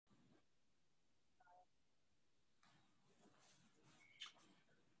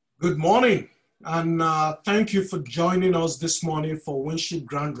Good morning, and thank you for joining us this morning for Winship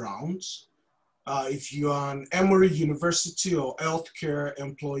Grand Rounds. If you are an Emory University or healthcare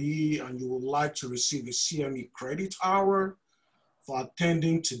employee and you would like to receive a CME credit hour for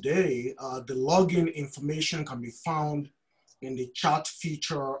attending today, the login information can be found in the chat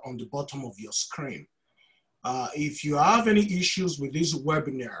feature on the bottom of your screen. If you have any issues with this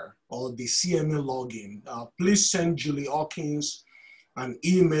webinar or the CME login, please send Julie Hawkins an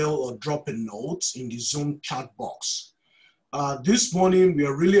email or drop a note in the Zoom chat box. This morning, we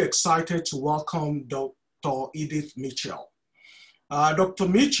are really excited to welcome Dr. Edith Mitchell. Dr.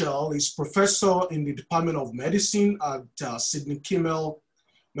 Mitchell is professor in the Department of Medicine at Sidney Kimmel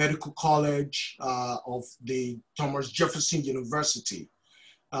Medical College of the Thomas Jefferson University.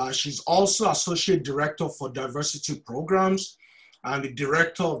 She's also Associate Director for Diversity Programs and the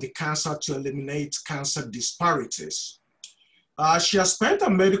Director of the Cancer to Eliminate Cancer Disparities. She has spent a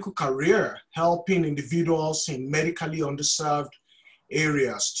medical career helping individuals in medically underserved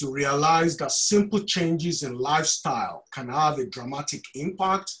areas to realize that simple changes in lifestyle can have a dramatic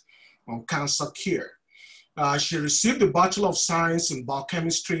impact on cancer care. She received a Bachelor of Science in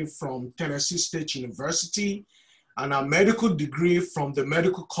Biochemistry from Tennessee State University and a medical degree from the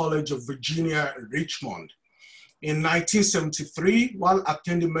Medical College of Virginia in Richmond. In 1973, while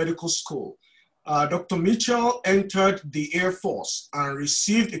attending medical school, Dr. Mitchell entered the Air Force and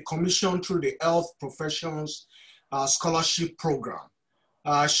received a commission through the Health Professions Scholarship Program.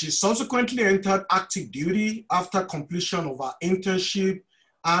 She subsequently entered active duty after completion of her internship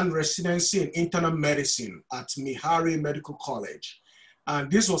and residency in internal medicine at Meharry Medical College.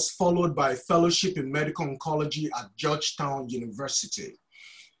 And this was followed by a fellowship in medical oncology at Georgetown University.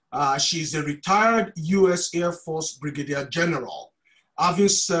 She is a retired U.S. Air Force Brigadier General, having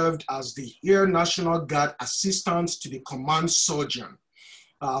served as the Air National Guard Assistant to the Command Surgeon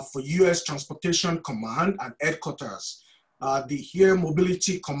for U.S. Transportation Command and Headquarters, the Air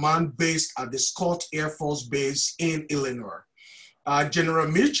Mobility Command based at the Scott Air Force Base in Illinois. General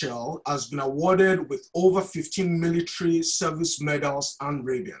Mitchell has been awarded with over 15 military service medals and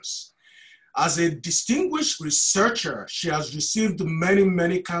ribbons. As a distinguished researcher, she has received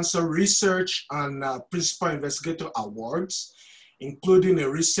many cancer research and principal investigator awards, including a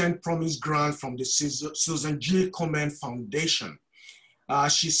recent Promise Grant from the Susan G. Komen Foundation.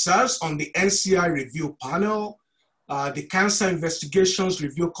 She serves on the NCI Review Panel, the Cancer Investigations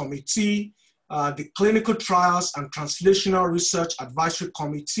Review Committee, the Clinical Trials and Translational Research Advisory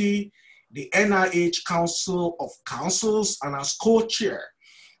Committee, the NIH Council of Councils, and as co-chair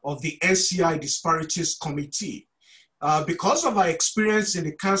of the NCI Disparities Committee. Because of her experience in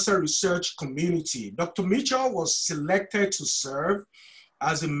the cancer research community, Dr. Mitchell was selected to serve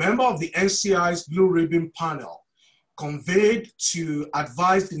as a member of the NCI's Blue Ribbon Panel, conveyed to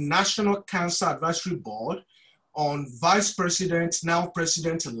advise the National Cancer Advisory Board on Vice President, now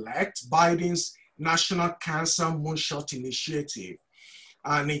President-elect Biden's National Cancer Moonshot Initiative.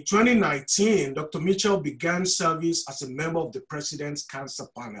 And in 2019, Dr. Mitchell began service as a member of the President's Cancer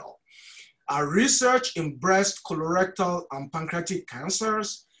Panel. Our research in breast, colorectal, and pancreatic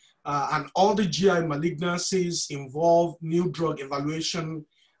cancers and all the GI malignancies involve new drug evaluation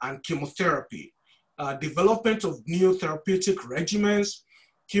and chemotherapy, development of new therapeutic regimens,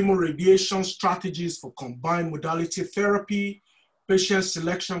 chemoradiation strategies for combined modality therapy, patient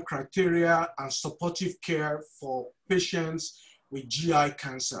selection criteria, and supportive care for patients with GI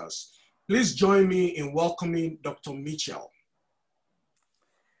cancers. Please join me in welcoming Dr. Mitchell.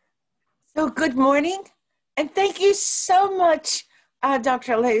 So good morning, and thank you so much,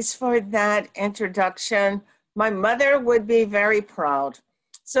 Dr. Lace, for that introduction. My mother would be very proud.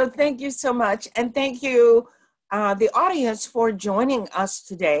 So thank you so much, and thank you, the audience, for joining us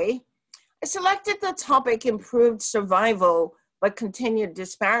today. I selected the topic Improved Survival but Continued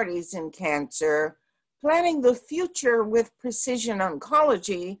Disparities in Cancer, Planning the Future with Precision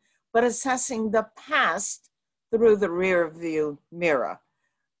Oncology, but Assessing the Past through the Rearview Mirror.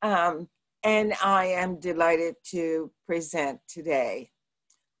 And I am delighted to present today.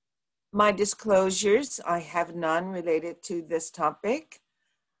 My disclosures, I have none related to this topic.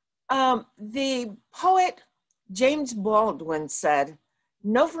 The poet James Baldwin said,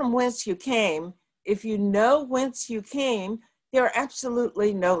 "Know from whence you came. If you know whence you came, there are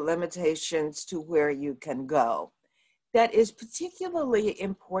absolutely no limitations to where you can go." That is particularly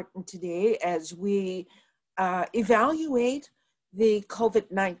important today as we evaluate the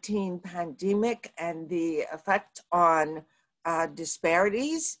COVID-19 pandemic and the effect on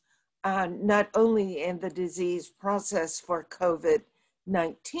disparities, not only in the disease process for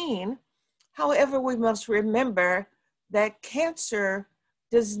COVID-19. However, we must remember that cancer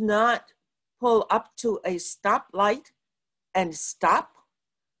does not pull up to a stoplight and stop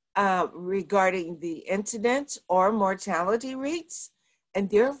regarding the incidence or mortality rates. And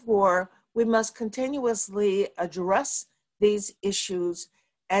therefore, we must continuously address these issues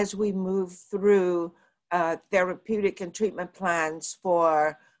as we move through therapeutic and treatment plans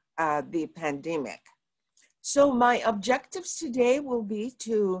for the pandemic. So my objectives today will be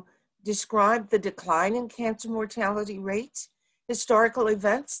to describe the decline in cancer mortality rates, historical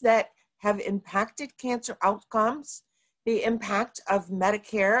events that have impacted cancer outcomes, the impact of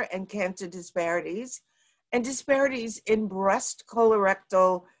Medicare and cancer disparities, and disparities in breast,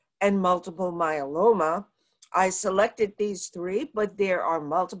 colorectal, and multiple myeloma. I selected these three, but there are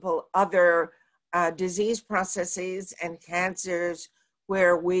multiple other disease processes and cancers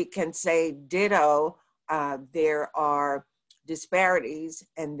where we can say ditto, there are disparities,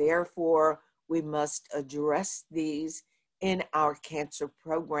 and therefore we must address these in our cancer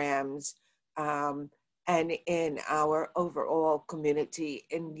programs and in our overall community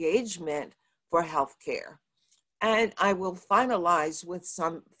engagement for healthcare. And I will finalize with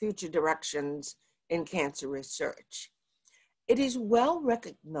some future directions in cancer research. It is well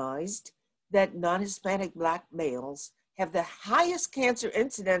recognized that non-Hispanic Black males have the highest cancer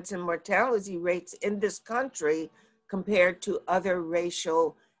incidence and mortality rates in this country compared to other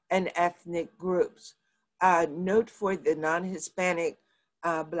racial and ethnic groups. Note for the non-Hispanic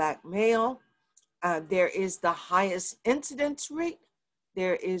Black male, there is the highest incidence rate.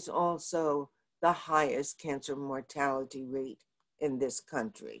 There is also the highest cancer mortality rate in this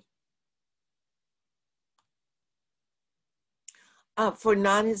country. For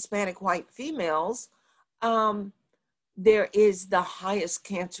non-Hispanic white females, there is the highest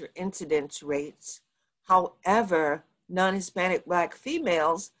cancer incidence rates. However, non-Hispanic Black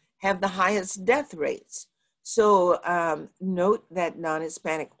females have the highest death rates. So note that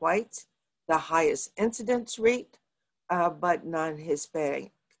non-Hispanic whites, the highest incidence rate, but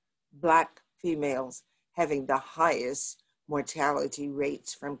non-Hispanic Black females having the highest mortality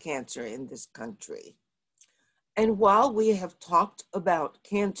rates from cancer in this country. And while we have talked about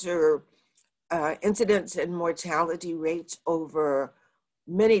cancer incidence and mortality rates over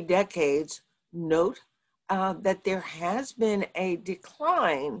many decades, note that there has been a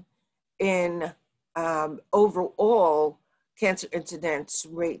decline in overall cancer incidence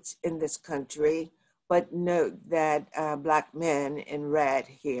rates in this country, but note that Black men in red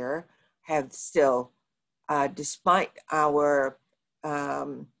here have still, despite our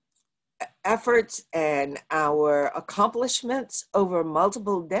efforts and our accomplishments over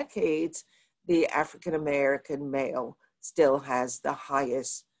multiple decades, the African American male still has the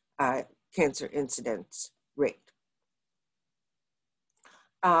highest cancer incidence rate.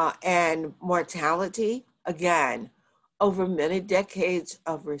 And mortality, again, over many decades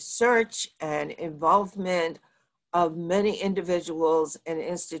of research and involvement of many individuals and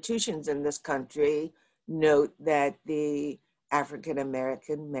institutions in this country, note that the African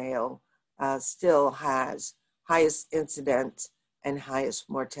American male still has highest incidence and highest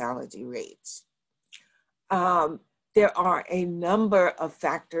mortality rates. There are a number of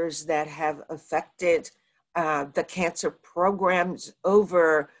factors that have affected the cancer programs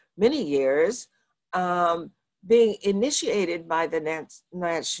over many years, being initiated by the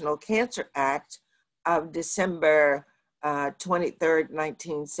National Cancer Act of December 23rd,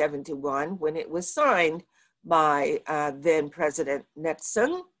 1971, when it was signed by then President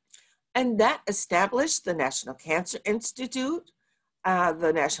Nixon. And that established the National Cancer Institute,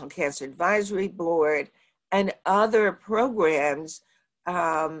 the National Cancer Advisory Board, and other programs,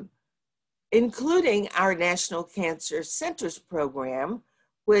 including our National Cancer Centers program,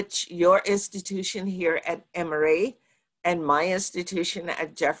 which your institution here at Emory and my institution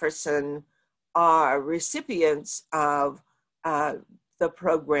at Jefferson are recipients of the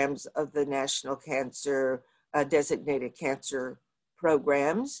programs of the National Cancer Designated Cancer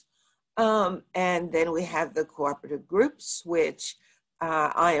Programs. And then we have the cooperative groups, which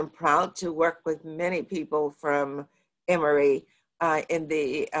I am proud to work with many people from Emory in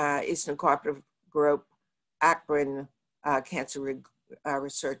the Eastern Cooperative Group, Akron Cancer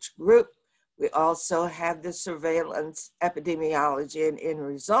Research Group. We also have the Surveillance, Epidemiology, and End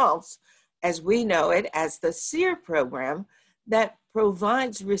Results, as we know it, as the SEER program that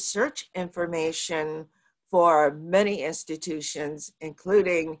provides research information for many institutions,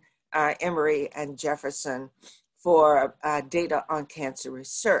 including Emory and Jefferson, for data on cancer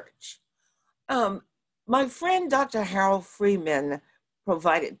research. My friend, Dr. Harold Freeman,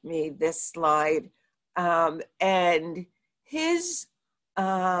 provided me this slide, and his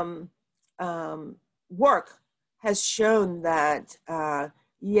work has shown that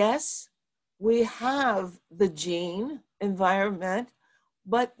Yes, we have the gene environment,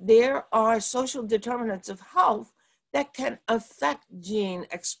 but there are social determinants of health that can affect gene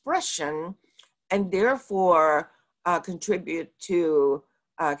expression and therefore contribute to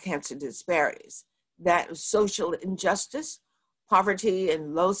cancer disparities. That social injustice, poverty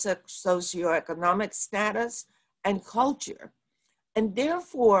and low socioeconomic status, and culture. And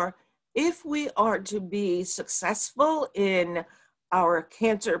therefore, if we are to be successful in our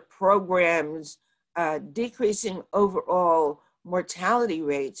cancer programs, decreasing overall mortality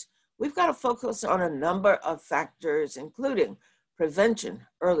rates, we've got to focus on a number of factors, including prevention,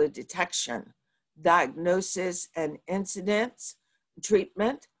 early detection, diagnosis and incidence,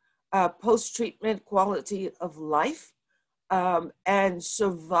 treatment, post-treatment quality of life, and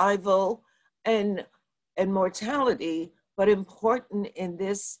survival and mortality. But important in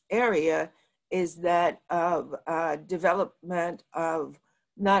this area is that of development of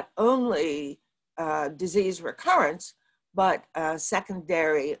not only disease recurrence, but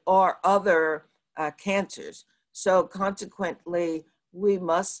secondary or other cancers. So consequently, we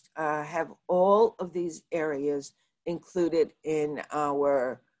must have all of these areas included in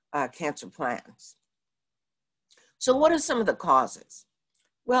our cancer plans. So what are some of the causes?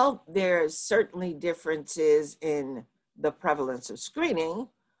 Well, there's certainly differences in the prevalence of screening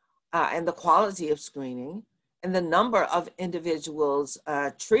and the quality of screening and the number of individuals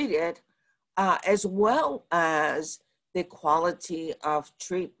treated, as well as the quality of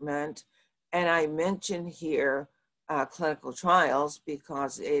treatment. And I mention here clinical trials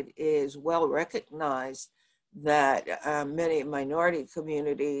because it is well recognized that many minority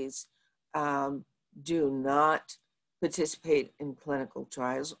communities do not participate in clinical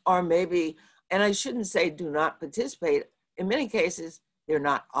trials, or maybe, and I shouldn't say do not participate, in many cases, they're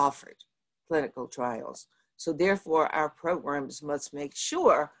not offered clinical trials. So therefore, our programs must make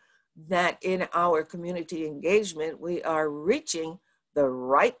sure that in our community engagement, we are reaching the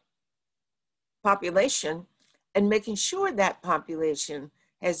right population and making sure that population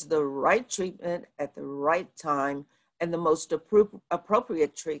has the right treatment at the right time and the most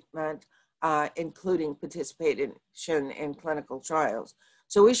appropriate treatment, including participation in clinical trials.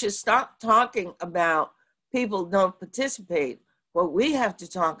 So we should stop talking about people don't participate. What we have to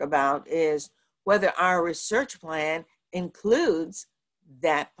talk about is whether our research plan includes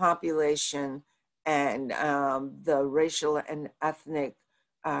that population and the racial and ethnic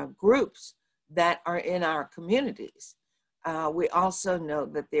groups that are in our communities. We also know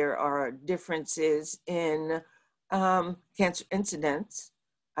that there are differences in cancer incidence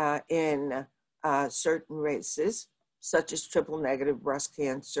in certain races, such as triple negative breast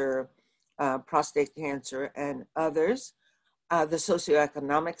cancer, prostate cancer, and others, the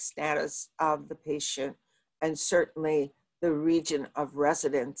socioeconomic status of the patient, and certainly the region of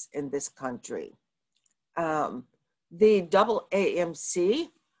residence in this country. The AAMC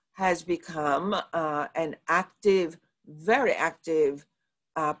has become an active, very active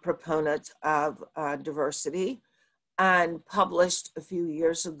proponent of diversity, and published a few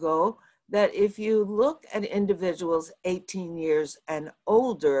years ago that if you look at individuals 18 years and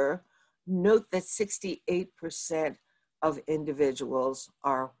older, note that 68% of individuals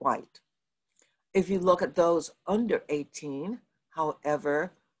are white. If you look at those under 18,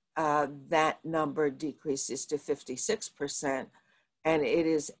 however, that number decreases to 56%, and it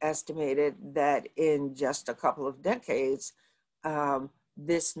is estimated that in just a couple of decades,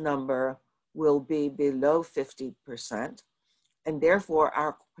 this number will be below 50%. And therefore,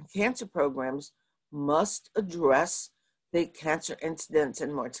 our cancer programs must address the cancer incidence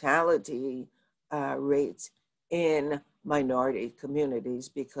and mortality rates in minority communities,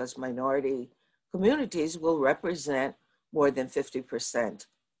 because minority communities will represent more than 50%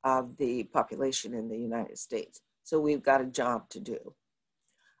 of the population in the United States. So we've got a job to do.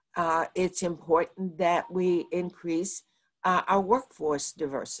 It's important that we increase our workforce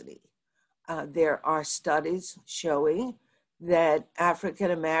diversity. There are studies showing that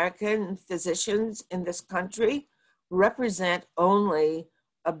African American physicians in this country represent only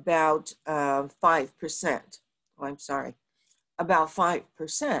about 5%. Oh, I'm sorry, about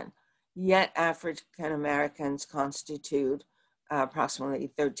 5%. Yet African Americans constitute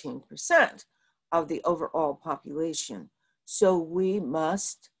approximately 13% of the overall population. So we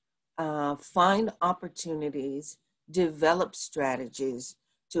must find opportunities, develop strategies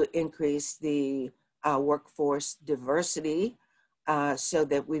to increase the workforce diversity so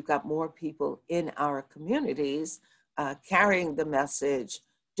that we've got more people in our communities carrying the message,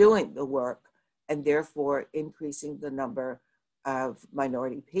 doing the work, and therefore increasing the number of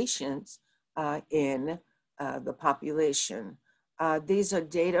minority patients in the population. These are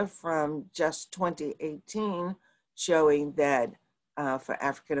data from just 2018 showing that for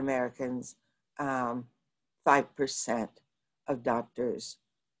African Americans, 5% of doctors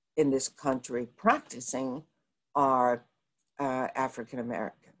in this country practicing are African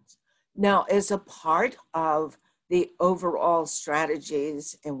Americans. Now, as a part of the overall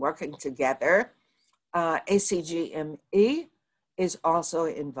strategies in working together, ACGME is also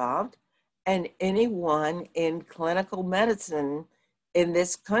involved, and anyone in clinical medicine in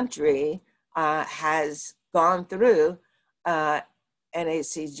this country has gone through an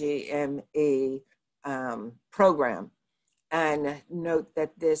ACGME program. And note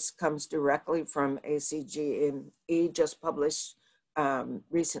that this comes directly from ACGME, just published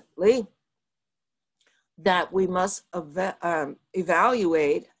recently, that we must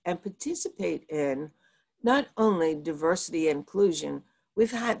evaluate and participate in not only diversity and inclusion.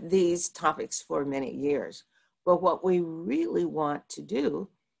 We've had these topics for many years, but what we really want to do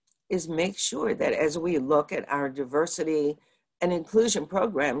is make sure that as we look at our diversity and inclusion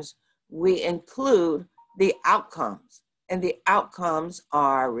programs, we include the outcomes, and the outcomes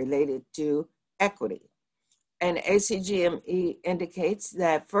are related to equity. And ACGME indicates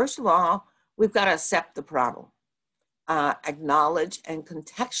that, first of all, we've got to accept the problem, acknowledge and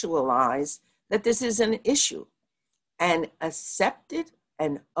contextualize that this is an issue, and accept it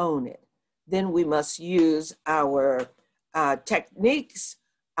and own it. Then we must use our techniques,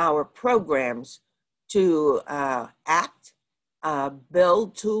 our programs to act,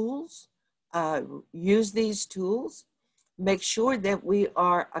 build tools, use these tools, make sure that we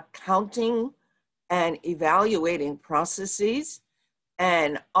are accounting and evaluating processes.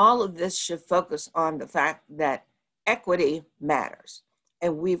 And all of this should focus on the fact that equity matters.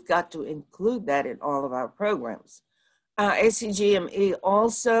 And we've got to include that in all of our programs. ACGME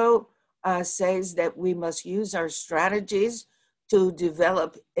also says that we must use our strategies to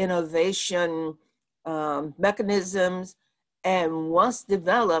develop innovation mechanisms. And once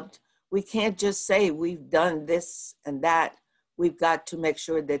developed, we can't just say we've done this and that. We've got to make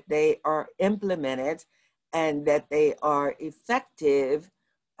sure that they are implemented and that they are effective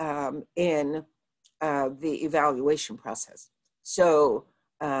in the evaluation process. So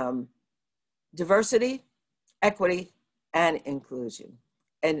diversity, equity, and inclusion.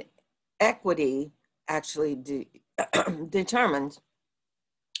 And equity actually determines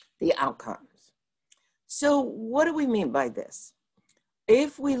the outcomes. So what do we mean by this?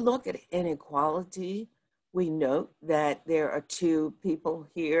 If we look at inequality, we note that there are two people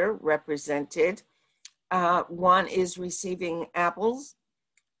here represented. One is receiving apples,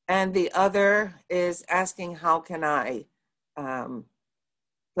 and the other is asking, how can I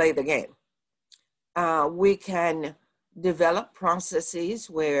play the game? We can develop processes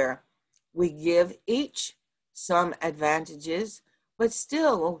where we give each some advantages, but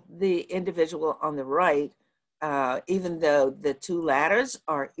still the individual on the right, even though the two ladders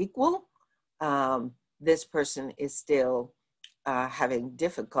are equal, this person is still having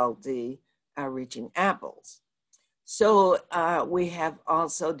difficulty reaching apples. So we have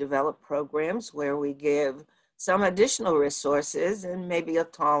also developed programs where we give some additional resources and maybe a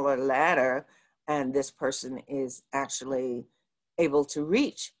taller ladder, and this person is actually able to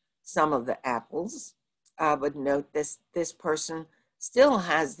reach some of the apples. But note this person still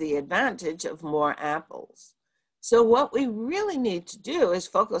has the advantage of more apples. So what we really need to do is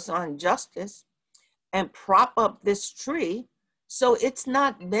focus on justice and prop up this tree so it's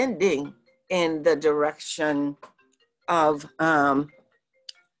not bending in the direction of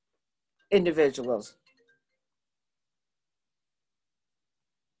individuals.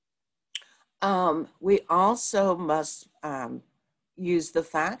 We also must use the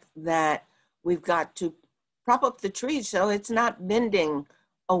fact that we've got to prop up the tree so it's not bending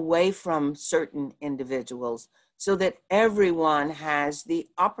away from certain individuals, so that everyone has the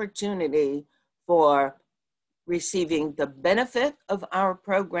opportunity for receiving the benefit of our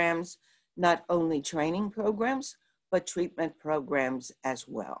programs, not only training programs, but treatment programs as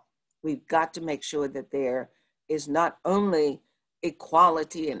well. We've got to make sure that there is not only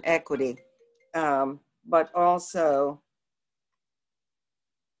equality and equity, but also,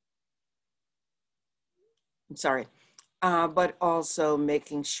 but also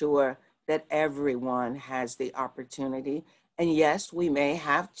making sure that everyone has the opportunity. And yes, we may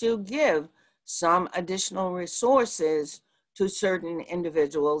have to give some additional resources to certain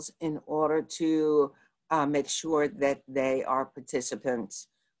individuals in order to make sure that they are participants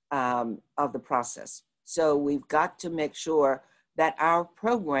of the process. So we've got to make sure that our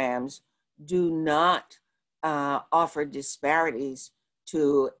programs do not offer disparities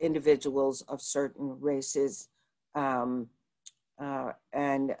to individuals of certain races,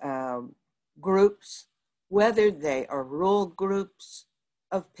 groups, whether they are rural groups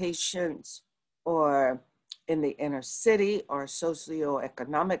of patients or in the inner city or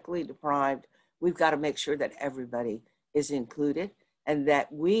socioeconomically deprived. We've got to make sure that everybody is included and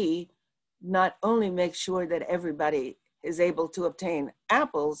that we not only make sure that everybody is able to obtain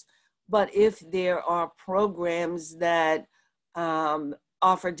apples, but if there are programs that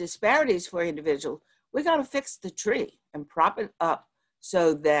offer disparities for individuals, we got to fix the tree and prop it up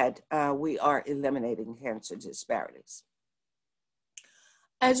so that we are eliminating cancer disparities.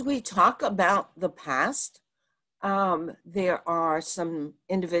 As we talk about the past, there are some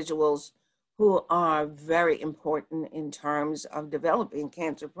individuals who are very important in terms of developing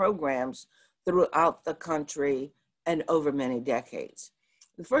cancer programs throughout the country and over many decades.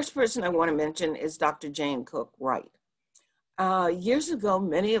 The first person I want to mention is Dr. Jane Cook Wright. Years ago,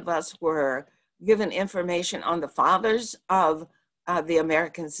 many of us were given information on the fathers of the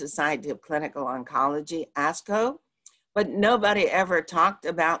American Society of Clinical Oncology, ASCO, but nobody ever talked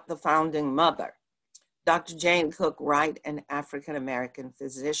about the founding mother. Dr. Jane Cook Wright, an African-American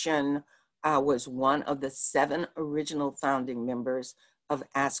physician, was one of the 7 original founding members of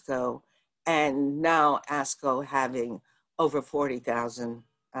ASCO, and now ASCO having over 40,000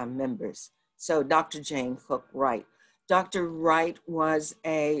 members. So Dr. Jane Cook Wright. Dr. Wright was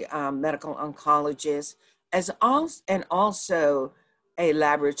a medical oncologist and also a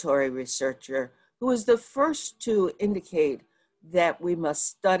laboratory researcher who was the first to indicate that we must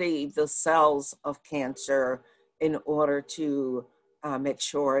study the cells of cancer in order to make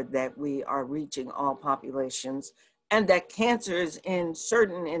sure that we are reaching all populations and that cancers in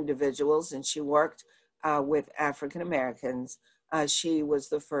certain individuals, and she worked with African Americans, she was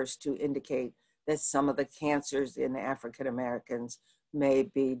the first to indicate that some of the cancers in African Americans may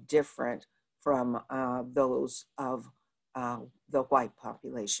be different from those of the white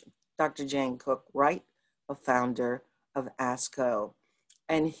population. Dr. Jane Cook Wright, a founder of ASCO.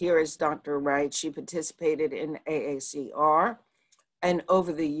 And here is Dr. Wright. She participated in AACR and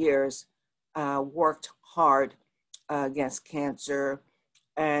over the years worked hard against cancer.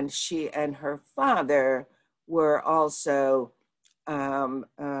 And she and her father were also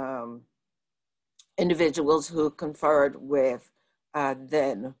individuals who conferred with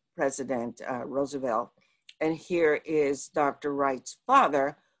then President Roosevelt. And here is Dr. Wright's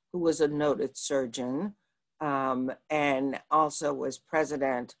father, who was a noted surgeon and also was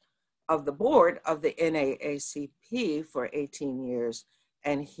president of the board of the NAACP for 18 years.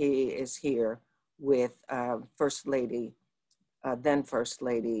 And he is here with First Lady, then First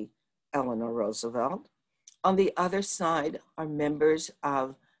Lady Eleanor Roosevelt. On the other side are members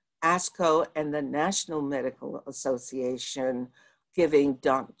of ASCO and the National Medical Association giving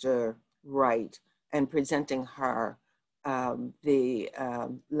Dr. Wright and presenting her the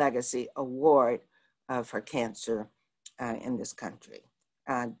Legacy Award for cancer in this country,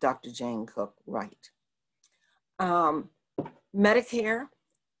 Dr. Jane Cook Wright. Medicare,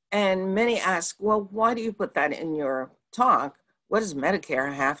 and many ask, well, why do you put that in your talk? What does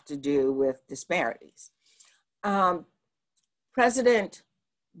Medicare have to do with disparities? President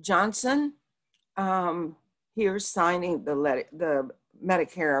Johnson, here signing the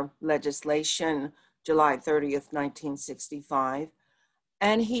Medicare legislation, July 30th, 1965,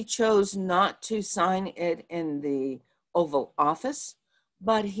 and he chose not to sign it in the Oval Office,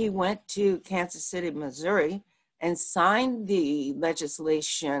 but he went to Kansas City, Missouri, and signed the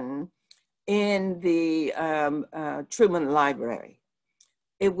legislation in the Truman Library.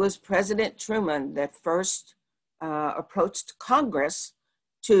 It was President Truman that first approached Congress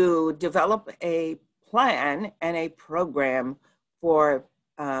to develop a plan and a program for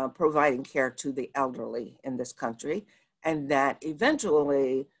providing care to the elderly in this country, and that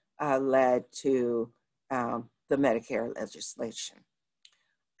eventually led to the Medicare legislation.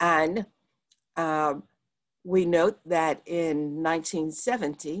 And we note that in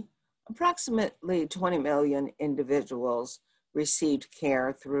 1970, approximately 20 million individuals received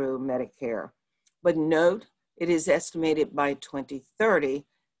care through Medicare. But note, it is estimated by 2030,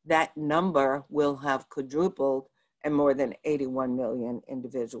 that number will have quadrupled and more than 81 million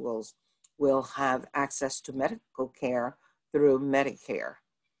individuals will have access to medical care through Medicare.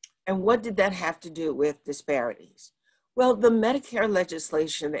 And what did that have to do with disparities? Well, the Medicare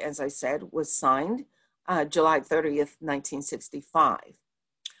legislation, as I said, was signed July 30th, 1965.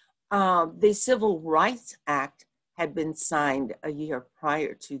 The Civil Rights Act had been signed a year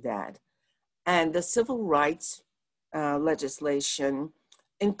prior to that. And the Civil Rights legislation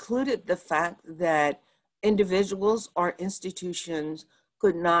included the fact that individuals or institutions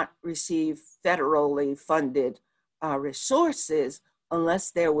could not receive federally funded resources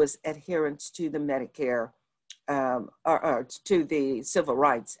unless there was adherence to the Medicare or to the Civil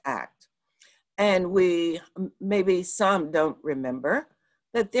Rights Act. And maybe some don't remember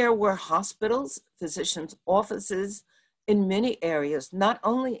that there were hospitals, physicians' offices in many areas, not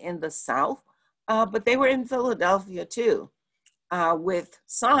only in the South, but they were in Philadelphia too, with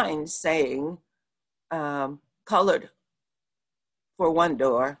signs saying colored for one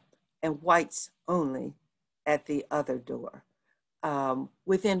door and whites only at the other door.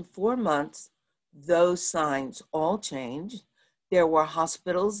 Within 4 months, those signs all changed. There were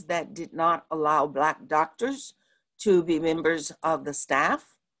hospitals that did not allow Black doctors to be members of the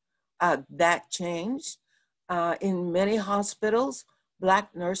staff. That changed. In many hospitals,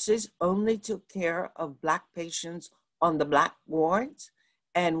 Black nurses only took care of Black patients on the Black wards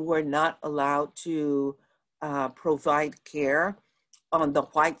and were not allowed to provide care on the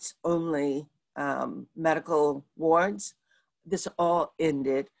whites only medical wards. This all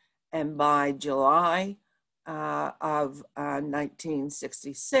ended, and by July of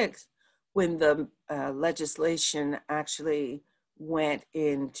 1966, when the legislation actually went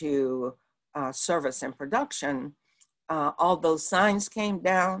into service and production, all those signs came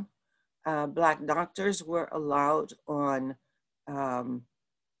down. Black doctors were allowed on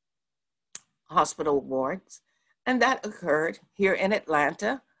hospital wards, and that occurred here in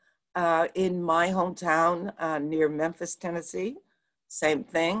Atlanta, in my hometown near Memphis, Tennessee. Same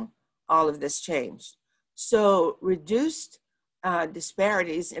thing, all of this changed. So reduced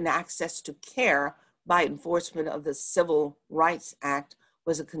disparities in access to care by enforcement of the Civil Rights Act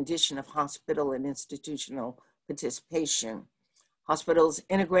was a condition of hospital and institutional participation. Hospitals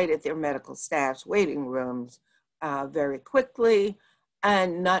integrated their medical staff's waiting rooms very quickly.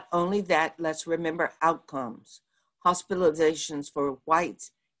 And not only that, let's remember outcomes. Hospitalizations for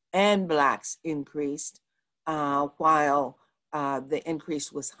whites and Blacks increased, while the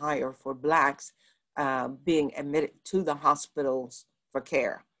increase was higher for Blacks being admitted to the hospitals for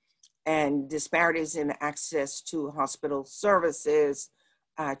care. And disparities in access to hospital services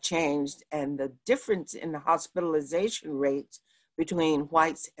changed, and the difference in the hospitalization rates between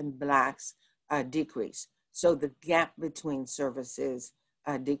whites and Blacks decreased. So the gap between services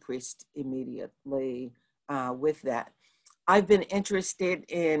decreased immediately with that. I've been interested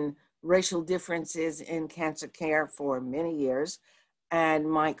in racial differences in cancer care for many years, and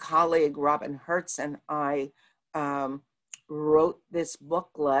my colleague Robin Hertz and I wrote this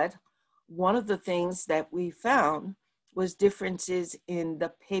booklet. One of the things that we found was differences in the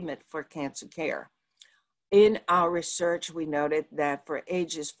payment for cancer care. In our research, we noted that for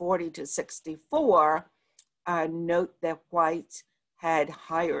ages 40 to 64, note that whites had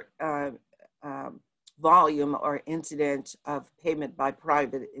higher volume or incidence of payment by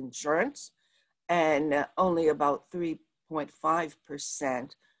private insurance, and only about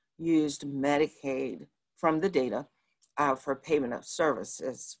 3.5% used Medicaid from the data for payment of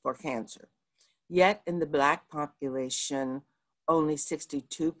services for cancer. Yet in the Black population, only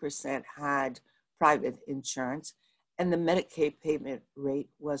 62% had private insurance, and the Medicaid payment rate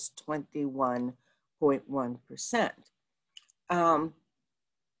was 21.1%.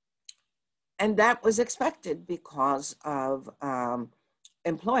 And that was expected because of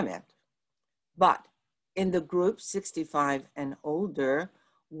employment. But in the group 65 and older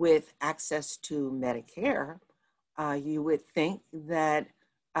with access to Medicare, you would think that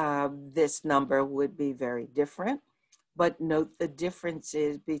this number would be very different. But note the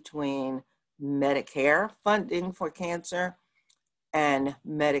differences between Medicare funding for cancer and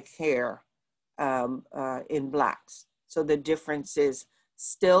Medicare in Blacks. So the difference is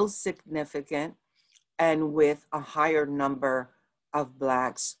still significant, and with a higher number of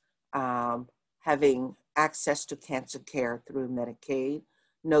Blacks having access to cancer care through Medicaid.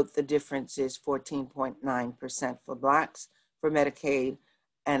 Note the difference is 14.9% for Blacks for Medicaid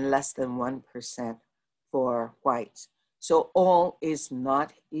and less than 1% for whites. So all is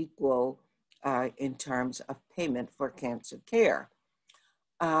not equal in terms of payment for cancer care.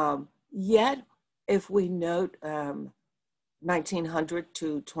 Yet, if we note 1900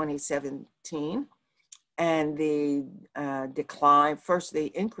 to 2017 and the decline, first the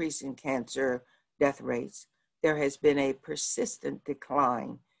increase in cancer death rates, there has been a persistent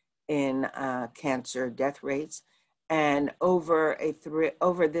decline in cancer death rates. And over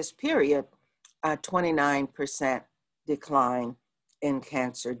this period, 29% decline in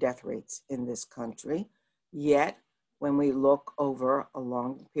cancer death rates in this country. Yet, when we look over a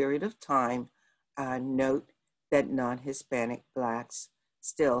long period of time, note that non-Hispanic Blacks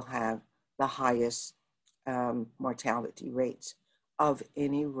still have the highest mortality rates of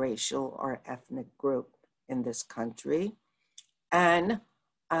any racial or ethnic group in this country. And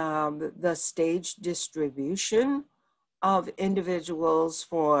the stage distribution of individuals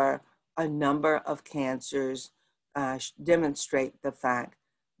for a number of cancers demonstrate the fact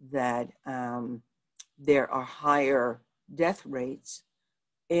that there are higher death rates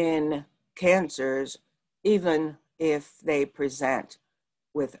in cancers, even if they present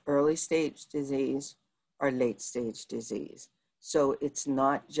with early stage disease or late stage disease. So it's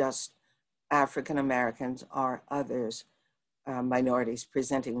not just African Americans or others, minorities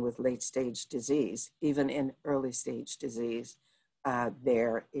presenting with late stage disease. Even in early stage disease,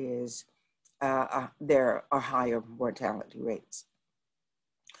 there are higher mortality rates.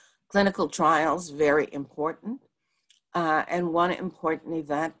 Clinical trials, very important. And one important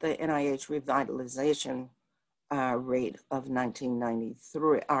event, the NIH revitalization rate of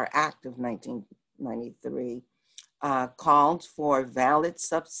 1993, our act of 1993, called for valid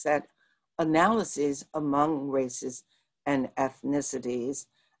subset analyses among races and ethnicities,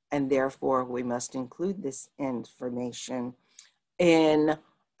 and therefore we must include this information in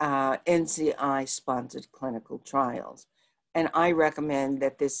NCI-sponsored clinical trials. And I recommend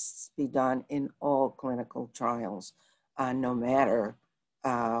that this be done in all clinical trials, no matter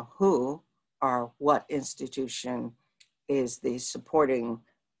who or what institution is the supporting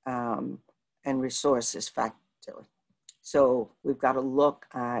and resources factor. So we've got to look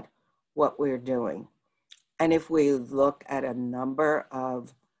at what we're doing. And if we look at a number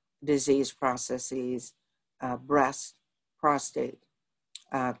of disease processes, breast, prostate,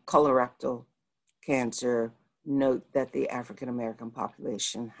 colorectal cancer, note that the African American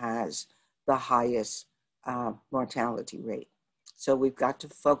population has the highest mortality rate. So we've got to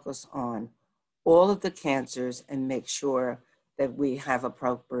focus on all of the cancers and make sure that we have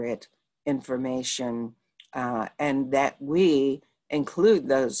appropriate information and that we include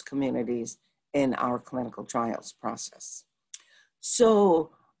those communities in our clinical trials process.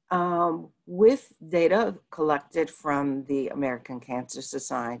 So with data collected from the American Cancer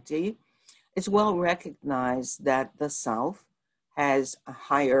Society, it's well recognized that the South has a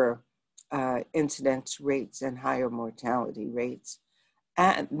higher incidence rates and higher mortality rates,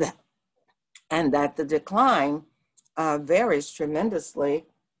 and that the decline varies tremendously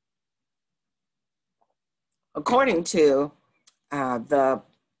according to the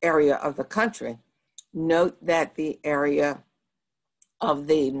area of the country. Note that the area of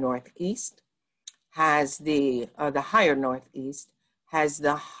the Northeast has the higher Northeast has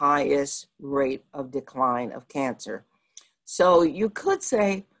the highest rate of decline of cancer. So you could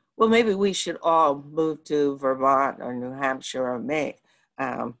say, well, maybe we should all move to Vermont or New Hampshire or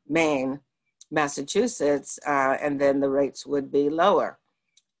Maine, Massachusetts, and then the rates would be lower.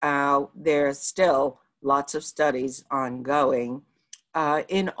 There's still lots of studies ongoing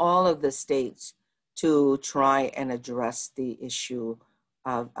in all of the states to try and address the issue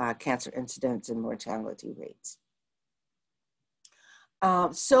of cancer incidence and mortality rates.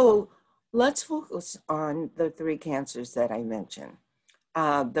 So let's focus on the three cancers that I mentioned.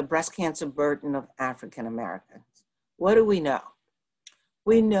 The breast cancer burden of African Americans. What do we know?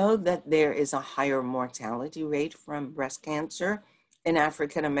 We know that there is a higher mortality rate from breast cancer in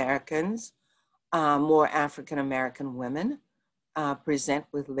African Americans. More African American women present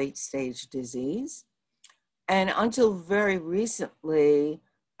with late stage disease. And until very recently,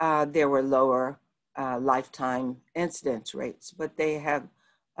 there were lower lifetime incidence rates, but they have,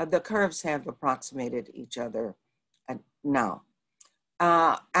 the curves have approximated each other now.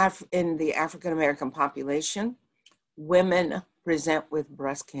 In the African American population, women present with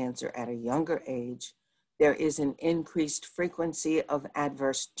breast cancer at a younger age. There is an increased frequency of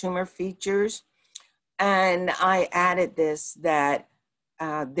adverse tumor features. And I added this, that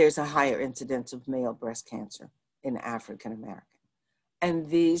there's a higher incidence of male breast cancer in African American. And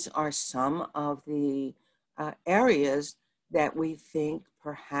these are some of the areas that we think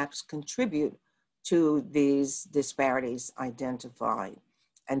perhaps contribute to these disparities identified,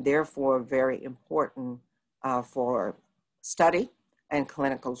 and therefore very important for study and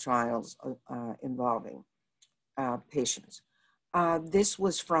clinical trials involving patients. This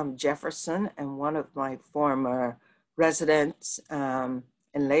was from Jefferson, and one of my former residents and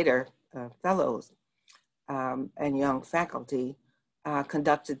later fellows and young faculty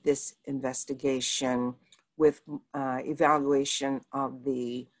conducted this investigation with evaluation of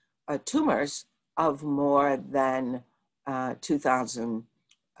the tumors of more than 2,000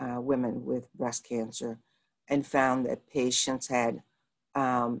 women with breast cancer, and found that patients had,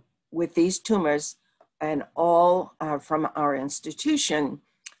 with these tumors, and all from our institution,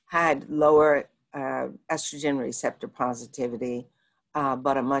 had lower estrogen receptor positivity,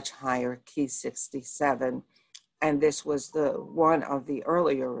 but a much higher Ki67. And this was one of the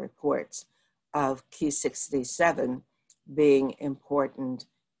earlier reports of Ki67 being important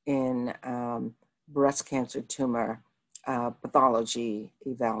in breast cancer tumor pathology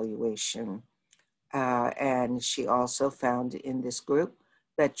evaluation. And she also found in this group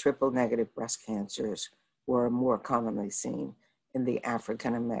that triple negative breast cancers were more commonly seen in the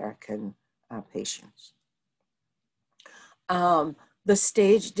African American patients. The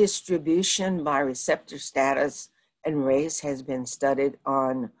stage distribution by receptor status and race has been studied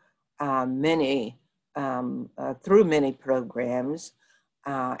on through many programs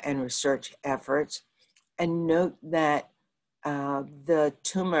and research efforts. And note that the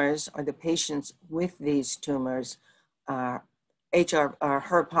tumors, or the patients with these tumors,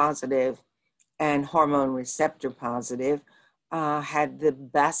 HER positive and hormone receptor positive, had the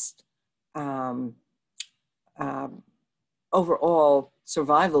best overall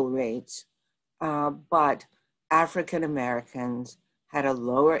survival rates, but African Americans had a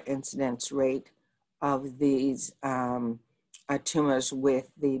lower incidence rate of these tumors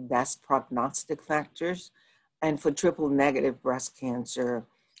with the best prognostic factors. And for triple negative breast cancer,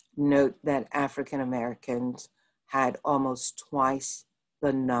 note that African Americans had almost twice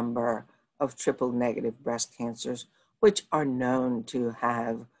the number of triple negative breast cancers, which are known to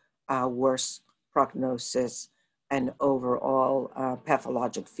have worse prognosis and overall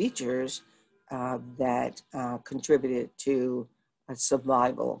pathologic features that contributed to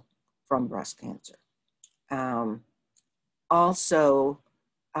survival from breast cancer. Also,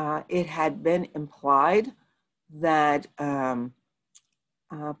 it had been implied that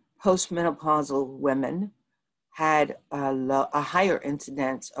postmenopausal women had a higher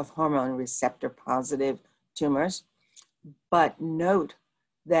incidence of hormone receptor positive tumors, but note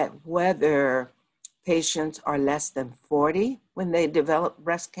that whether patients are less than 40 when they develop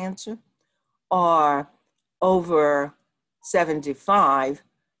breast cancer or over 75,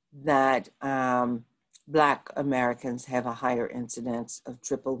 that Black Americans have a higher incidence of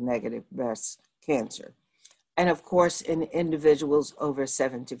triple negative breast cancer. And of course, in individuals over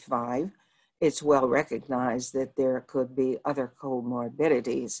 75, it's well recognized that there could be other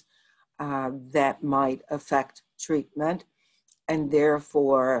comorbidities that might affect treatment. And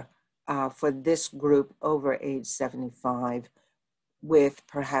therefore, for this group over age 75, with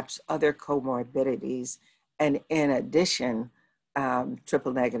perhaps other comorbidities, and in addition,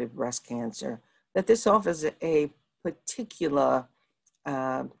 triple negative breast cancer, that this offers a particular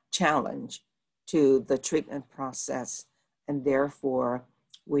challenge to the treatment process, and therefore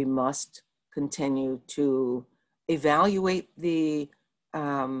we must continue to evaluate the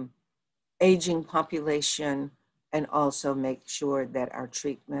aging population and also make sure that our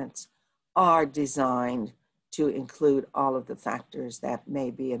treatments are designed to include all of the factors that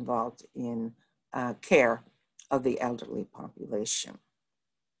may be involved in care of the elderly population.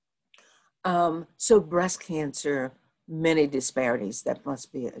 So breast cancer, many disparities that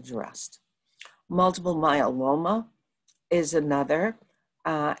must be addressed. Multiple myeloma is another.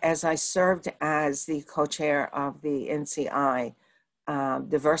 As I served as the co-chair of the NCI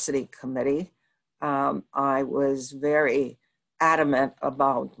Diversity Committee, I was very adamant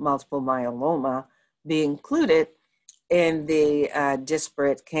about multiple myeloma being included in the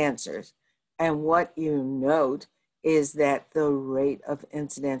disparate cancers. And what you note is that the rate of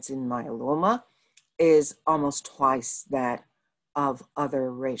incidence in myeloma is almost twice that of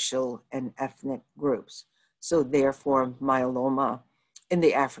other racial and ethnic groups. So therefore, myeloma in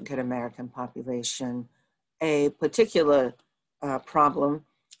the African American population, a particular problem.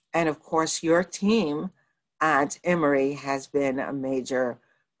 And of course, your team at Emory has been a major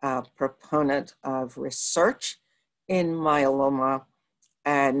proponent of research in myeloma,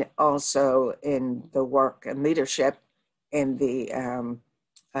 and also in the work and leadership in the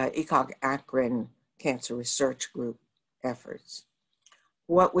ECOG Akron Cancer Research Group efforts.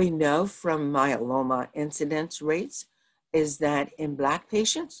 What we know from myeloma incidence rates is that in Black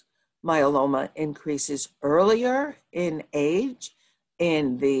patients, myeloma increases earlier in age.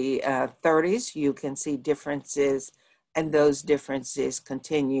 In the 30s, you can see differences, and those differences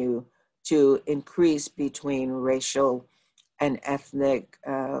continue to increase between racial and ethnic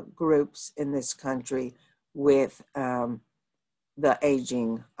groups in this country with the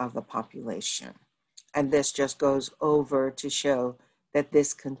aging of the population. And this just goes over to show that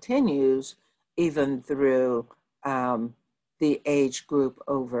this continues even through the age group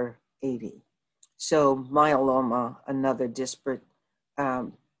over 80. So myeloma, another disparate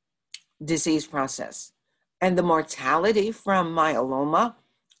disease process. And the mortality from myeloma,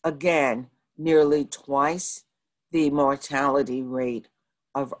 again, nearly twice the mortality rate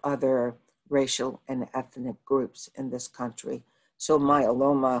of other racial and ethnic groups in this country. So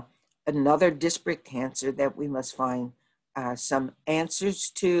myeloma, another disparate cancer that we must find some answers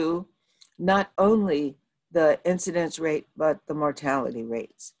to, not only the incidence rate, but the mortality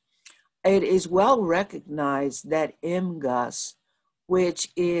rates. It is well recognized that MGUS, which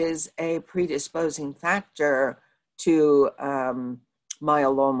is a predisposing factor to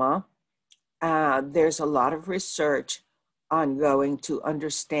myeloma, there's a lot of research ongoing to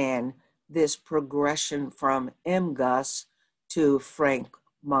understand this progression from MGUS to frank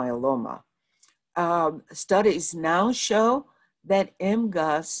myeloma. Studies now show that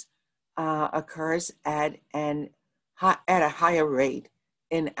MGUS occurs at a higher rate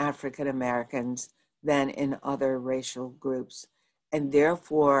in African Americans than in other racial groups. And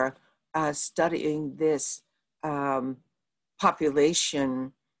therefore, studying this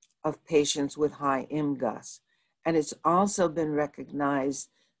population of patients with high MGUS. And it's also been recognized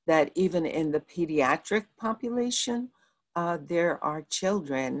that even in the pediatric population, there are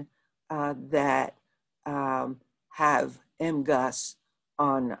children that have MGUS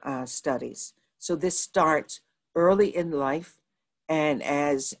on studies. So this starts early in life, and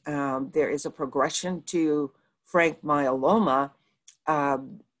as there is a progression to frank myeloma,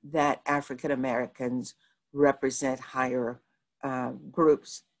 that African Americans represent higher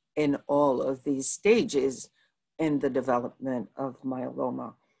groups in all of these stages in the development of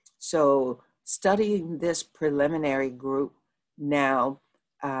myeloma. So studying this preliminary group now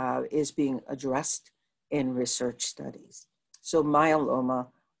is being addressed in research studies. So myeloma,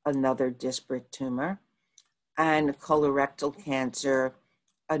 another disparate tumor, and colorectal cancer,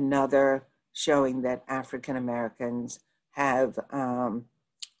 another showing that African Americans have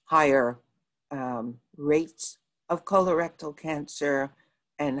higher rates of colorectal cancer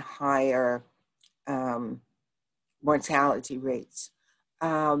and higher mortality rates.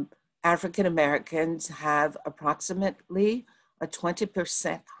 African Americans have approximately a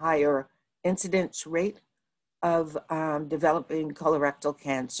 20% higher incidence rate of developing colorectal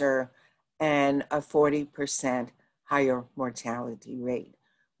cancer and a 40% higher mortality rate,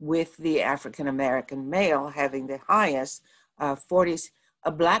 with the African American male having the highest, a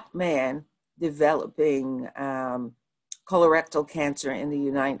Black man developing colorectal cancer in the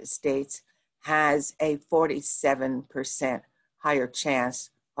United States has a 47% higher chance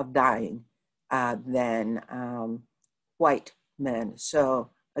of dying than white men.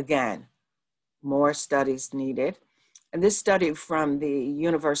 So again, more studies needed. And this study from the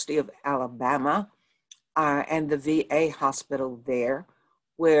University of Alabama and the VA hospital there,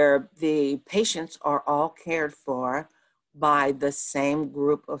 where the patients are all cared for by the same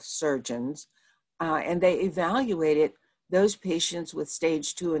group of surgeons, and they evaluated those patients with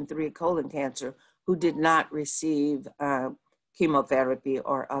stage 2 and 3 colon cancer who did not receive chemotherapy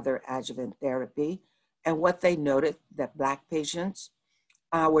or other adjuvant therapy. And what they noted, that Black patients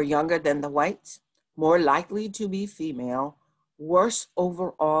were younger than the whites, more likely to be female, worse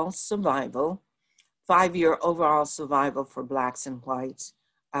overall survival. 5-year overall survival for Blacks and whites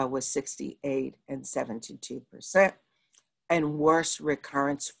was 68 and 72%, and worse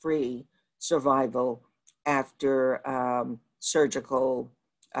recurrence-free survival after surgical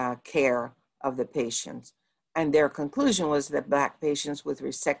care of the patients. And their conclusion was that Black patients with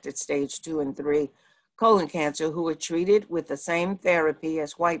resected stage 2 and 3 colon cancer who were treated with the same therapy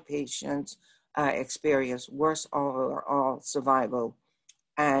as white patients experienced worse overall survival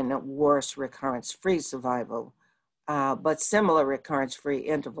and worse recurrence-free survival, but similar recurrence-free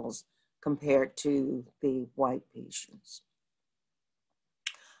intervals compared to the white patients.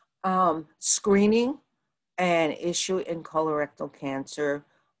 Screening, an issue in colorectal cancer.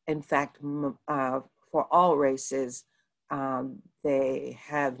 In fact, for all races, they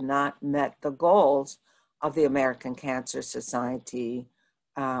have not met the goals of the American Cancer Society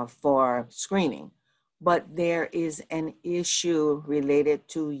for screening. But there is an issue related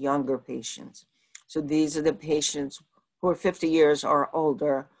to younger patients. So these are the patients who are 50 years or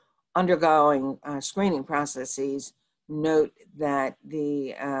older undergoing screening processes. Note that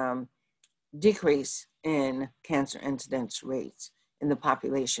the decrease in cancer incidence rates in the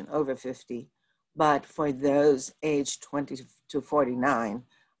population over 50, but for those aged 20 to 49,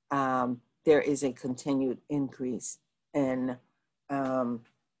 there is a continued increase in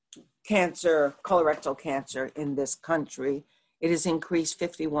cancer, colorectal cancer in this country. It has increased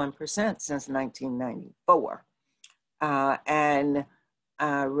 51% since 1994. And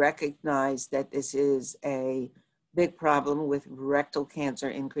recognize that this is a big problem with rectal cancer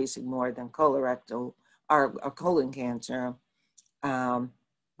increasing more than colorectal or colon cancer.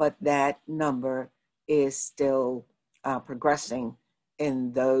 But that number is still progressing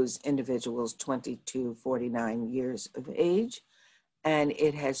in those individuals 20 to 49 years of age, and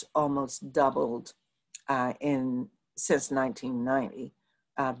it has almost doubled since 1990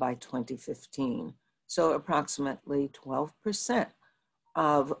 by 2015. So approximately 12%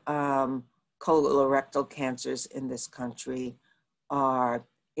 of colorectal cancers in this country are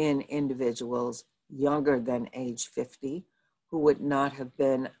in individuals younger than age 50 who would not have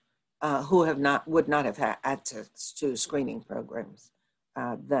been, would not have had access to screening programs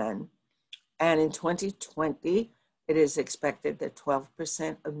then. And in 2020, it is expected that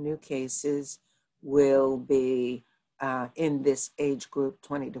 12% of new cases will be in this age group,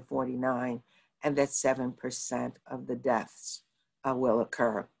 20 to 49, and that 7% of the deaths will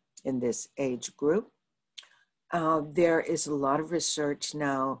occur in this age group. There is a lot of research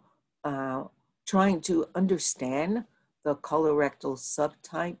now trying to understand the colorectal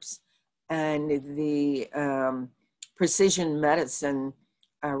subtypes and the precision medicine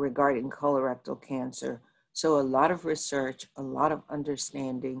regarding colorectal cancer. So a lot of research, a lot of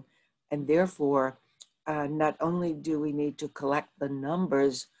understanding, and therefore, not only do we need to collect the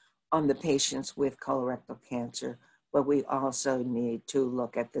numbers on the patients with colorectal cancer, but we also need to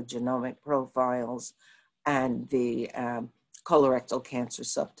look at the genomic profiles and the colorectal cancer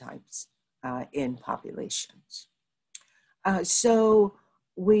subtypes in populations. So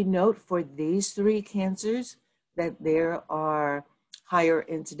we note for these three cancers that there are higher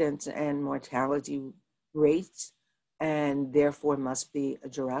incidence and mortality rates, and therefore must be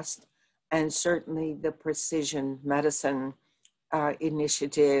addressed. And certainly the precision medicine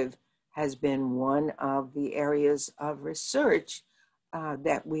initiative has been one of the areas of research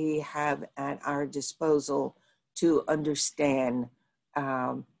that we have at our disposal to understand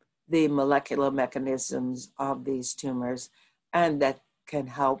the molecular mechanisms of these tumors, and that can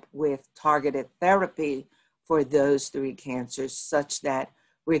help with targeted therapy for those three cancers, such that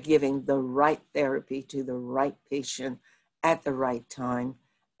we're giving the right therapy to the right patient at the right time,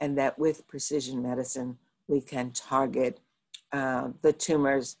 and that with precision medicine, we can target the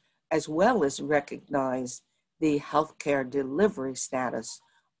tumors as well as recognize the healthcare delivery status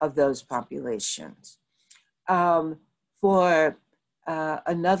of those populations. For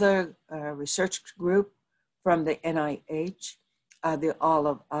another research group from the NIH, the All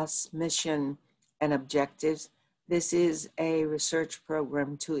of Us mission and objectives, this is a research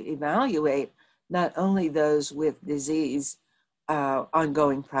program to evaluate not only those with disease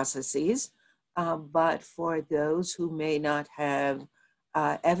ongoing processes, but for those who may not have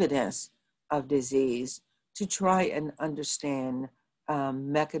evidence of disease, to try and understand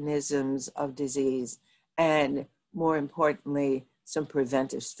mechanisms of disease, and more importantly, some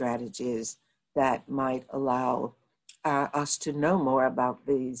preventive strategies that might allow us to know more about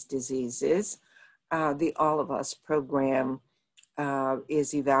these diseases. The All of Us program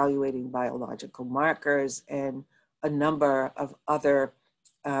is evaluating biological markers and a number of other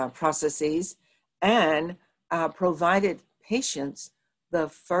processes, and provided patients the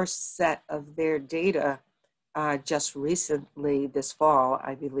first set of their data just recently this fall.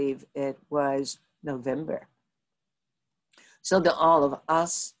 I believe it was November. So the All of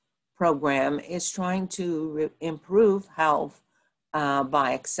Us program is trying to improve health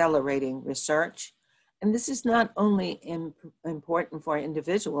by accelerating research. And this is not only important for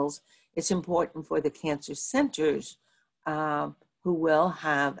individuals, it's important for the cancer centers who will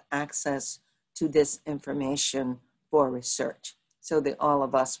have access to this information for research. So the All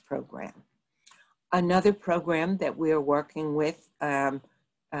of Us program. Another program that we are working with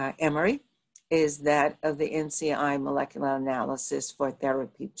Emory is that of the NCI molecular analysis for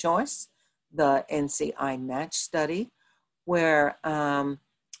therapy choice, the NCI match study, where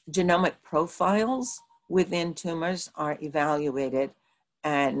genomic profiles within tumors are evaluated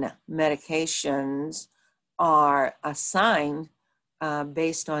and medications are assigned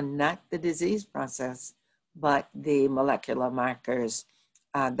based on not the disease process, but the molecular markers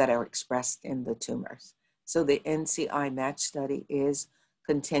that are expressed in the tumors. So the NCI match study is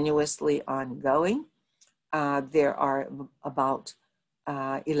continuously ongoing. There are about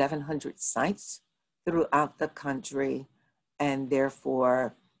 1,100 sites throughout the country, and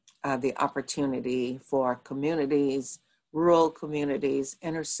therefore the opportunity for communities, rural communities,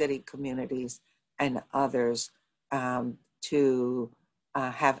 inner city communities, and others to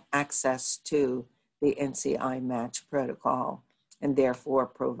have access to the NCI match protocol, and therefore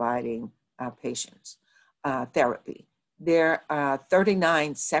providing patients therapy. There are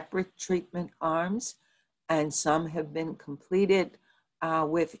 39 separate treatment arms, and some have been completed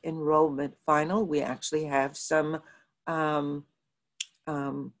with enrollment final. We actually have some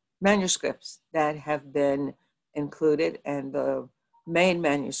manuscripts that have been included, and the main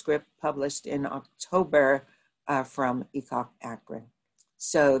manuscript published in October from ECOG Akron.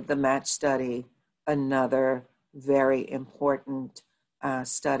 So the match study, another very important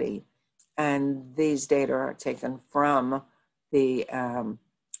study. And these data are taken from the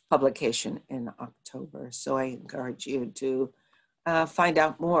publication in October. So I encourage you to find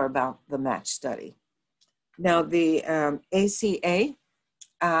out more about the match study. Now, the ACA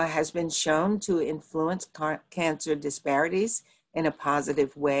has been shown to influence cancer disparities in a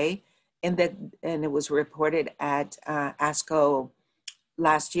positive way, and it was reported at ASCO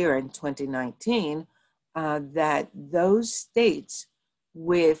last year in 2019 that those states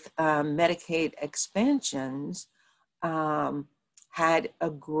with Medicaid expansions had a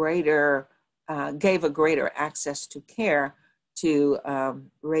greater, gave a greater access to care to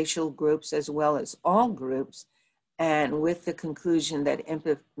racial groups as well as all groups. And with the conclusion that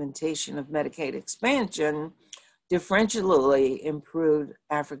implementation of Medicaid expansion differentially improved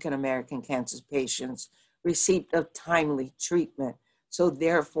African-American cancer patients' receipt of timely treatment. So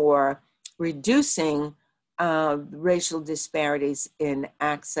therefore, reducing racial disparities in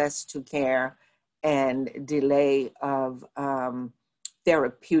access to care and delay of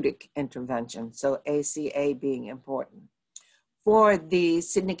therapeutic intervention. So ACA being important. For the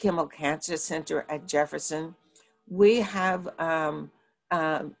Sidney Kimmel Cancer Center at Jefferson, we have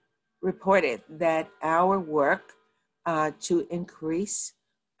reported that our work to increase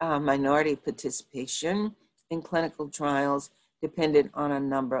minority participation in clinical trials depended on a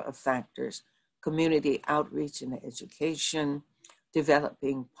number of factors: community outreach and education,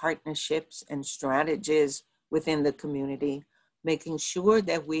 developing partnerships and strategies within the community, making sure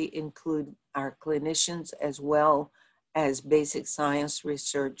that we include our clinicians as well as basic science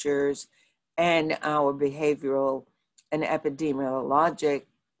researchers and our behavioral and epidemiologic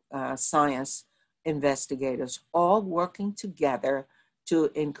science investigators, all working together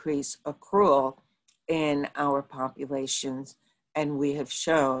to increase accrual in our populations. And we have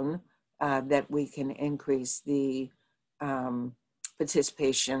shown that we can increase the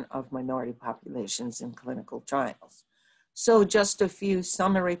participation of minority populations in clinical trials. So just a few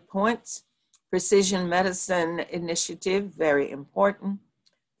summary points. Precision medicine initiative, very important.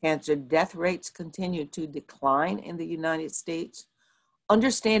 Cancer death rates continue to decline in the United States.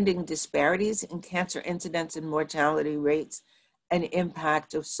 Understanding disparities in cancer incidence and mortality rates and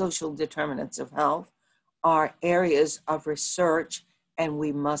impact of social determinants of health are areas of research, and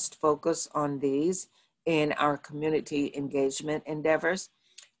we must focus on these in our community engagement endeavors.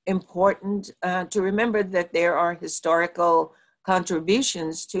 Important to remember that there are historical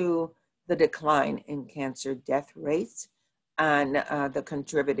contributions to the decline in cancer death rates and the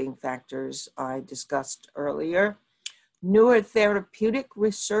contributing factors I discussed earlier. Newer therapeutic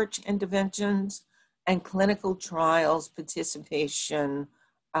research interventions and clinical trials participation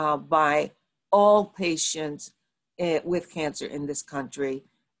by all patients with cancer in this country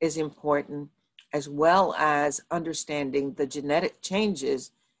is important, as well as understanding the genetic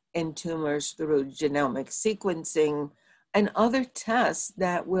changes in tumors through genomic sequencing and other tests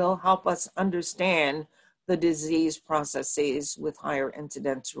that will help us understand the disease processes with higher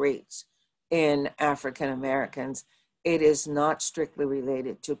incidence rates in African Americans. It is not strictly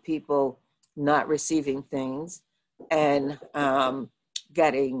related to people not receiving things and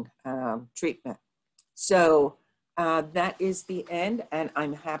getting treatment. So that is the end, and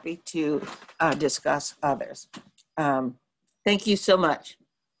I'm happy to discuss others. Thank you so much.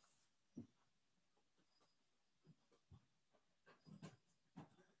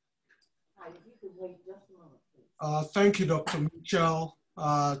 Thank you, Dr. Mitchell.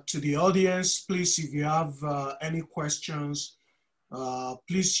 To the audience, please, if you have any questions,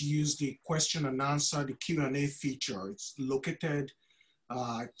 please use the question and answer, the Q&A feature. It's located,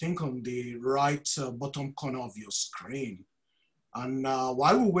 I think, on the right bottom corner of your screen. And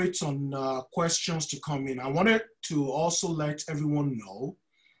while we wait on questions to come in, I wanted to also let everyone know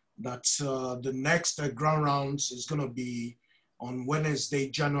that the next ground rounds is going to be on Wednesday,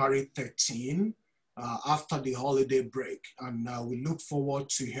 January 13. After the holiday break. And we look forward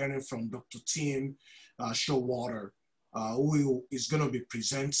to hearing from Dr. Tim Showwater, who is going to be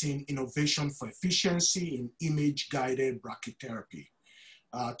presenting innovation for efficiency in image-guided brachytherapy.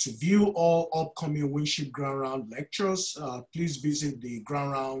 To view all upcoming Winship Ground Round lectures, please visit the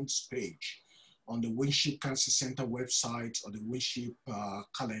Ground Rounds page on the Winship Cancer Center website or the Winship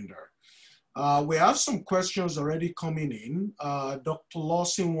calendar. We have some questions already coming in. Dr.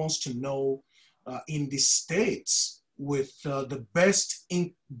 Lawson wants to know, in the states with the best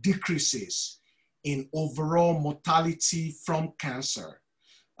decreases in overall mortality from cancer,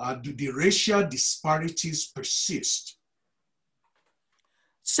 do the racial disparities persist?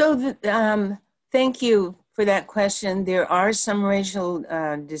 So thank you for that question. There are some racial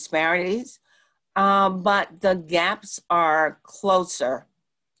disparities, but the gaps are closer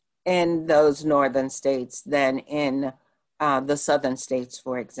in those northern states than in the southern states,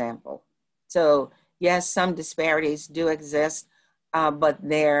 for example. So yes, some disparities do exist, but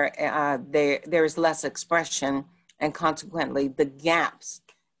there is less expression, and consequently the gaps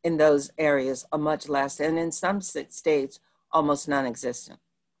in those areas are much less, and in some states, almost non-existent.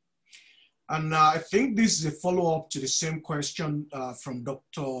 And I think this is a follow-up to the same question from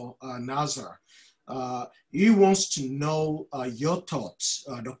Dr. Nazar. He wants to know your thoughts,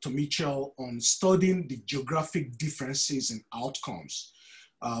 Dr. Mitchell, on studying the geographic differences in outcomes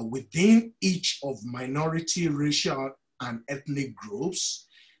within each of minority, racial, and ethnic groups,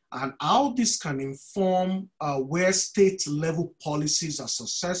 and how this can inform where state-level policies are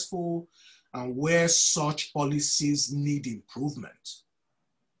successful and where such policies need improvement.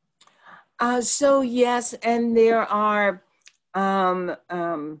 So yes, and there are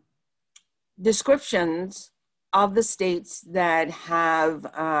descriptions of the states that have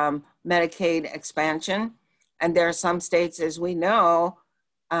Medicaid expansion. And there are some states, as we know,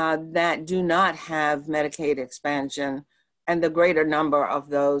 that do not have Medicaid expansion. And the greater number of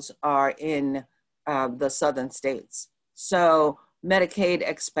those are in the southern states. So Medicaid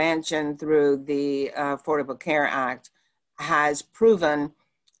expansion through the Affordable Care Act has proven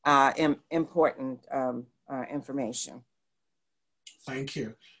important information. Thank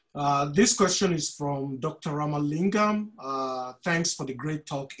you. This question is from Dr. Ramalingam. Thanks for the great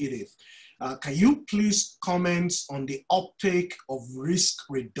talk, Edith. Can you please comment on the uptake of risk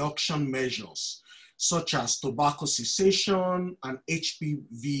reduction measures, such as tobacco cessation and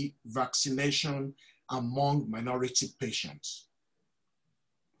HPV vaccination among minority patients?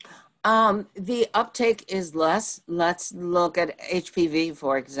 The uptake is less. Let's look at HPV,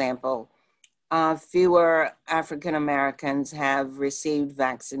 for example. Fewer African Americans have received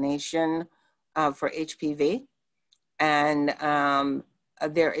vaccination for HPV, and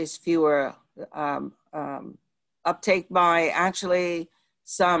there is fewer uptake by actually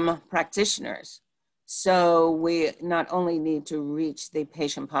some practitioners. So we not only need to reach the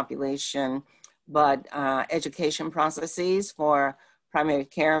patient population, but education processes for primary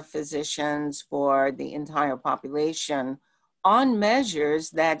care physicians, for the entire population, on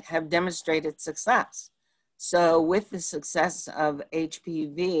measures that have demonstrated success. So with the success of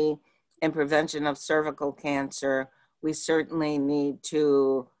HPV and prevention of cervical cancer, we certainly need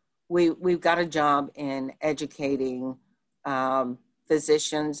to, we've got a job in educating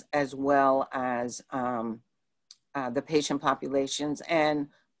physicians as well as the patient populations and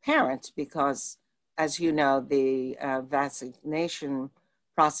parents, because as you know, the vaccination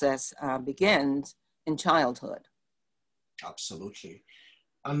process begins in childhood. Absolutely.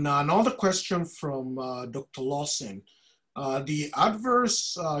 And another question from Dr. Lawson. The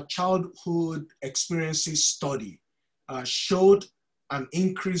Adverse Childhood Experiences Study showed an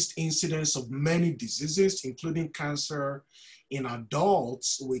increased incidence of many diseases, including cancer, in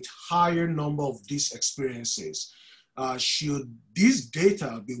adults with higher number of these experiences. Should these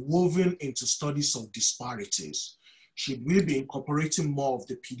data be woven into studies of disparities? Should we be incorporating more of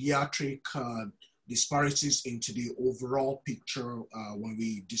the pediatric disparities into the overall picture when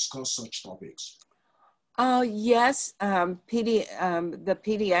we discuss such topics? Yes, the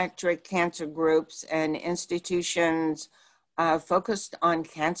pediatric cancer groups and institutions focused on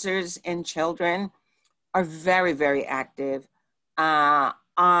cancers in children are very, very active. I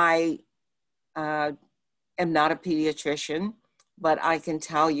am not a pediatrician, but I can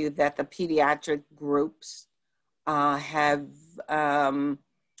tell you that the pediatric groups have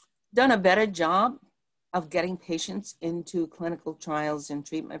done a better job of getting patients into clinical trials and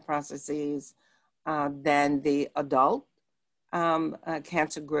treatment processes than the adult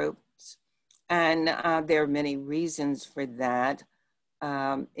cancer groups. And there are many reasons for that,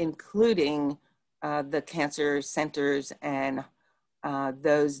 including the cancer centers and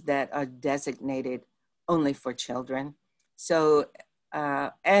those that are designated only for children. So,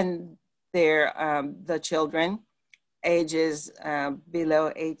 and the children ages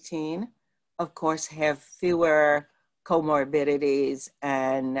below 18, of course, have fewer comorbidities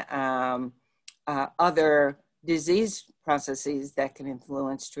and other disease processes that can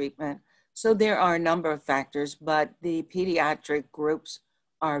influence treatment. So there are a number of factors, but the pediatric groups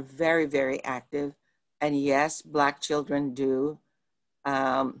are very, very active. And yes, Black children do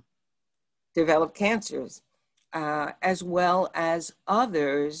develop cancers, as well as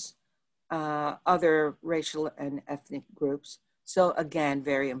others, other racial and ethnic groups. So again,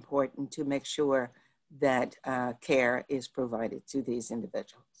 very important to make sure that care is provided to these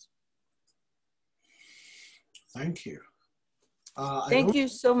individuals. Thank you. Thank you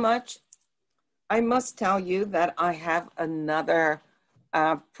so much. I must tell you that I have another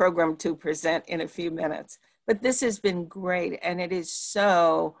program to present in a few minutes, but this has been great and it is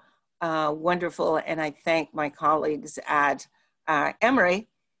so wonderful. And I thank my colleagues at Emory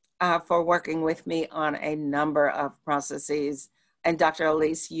for working with me on a number of processes. And Dr.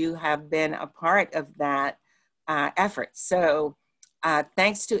 Elise, you have been a part of that effort. So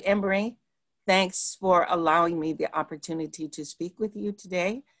thanks to Emory. Thanks for allowing me the opportunity to speak with you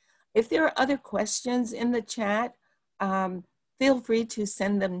today. If there are other questions in the chat, feel free to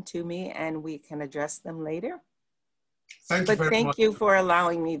send them to me and we can address them later. Thank you very much. Thank you for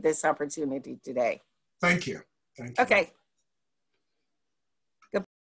allowing me this opportunity today. Thank you. Thank you. Okay.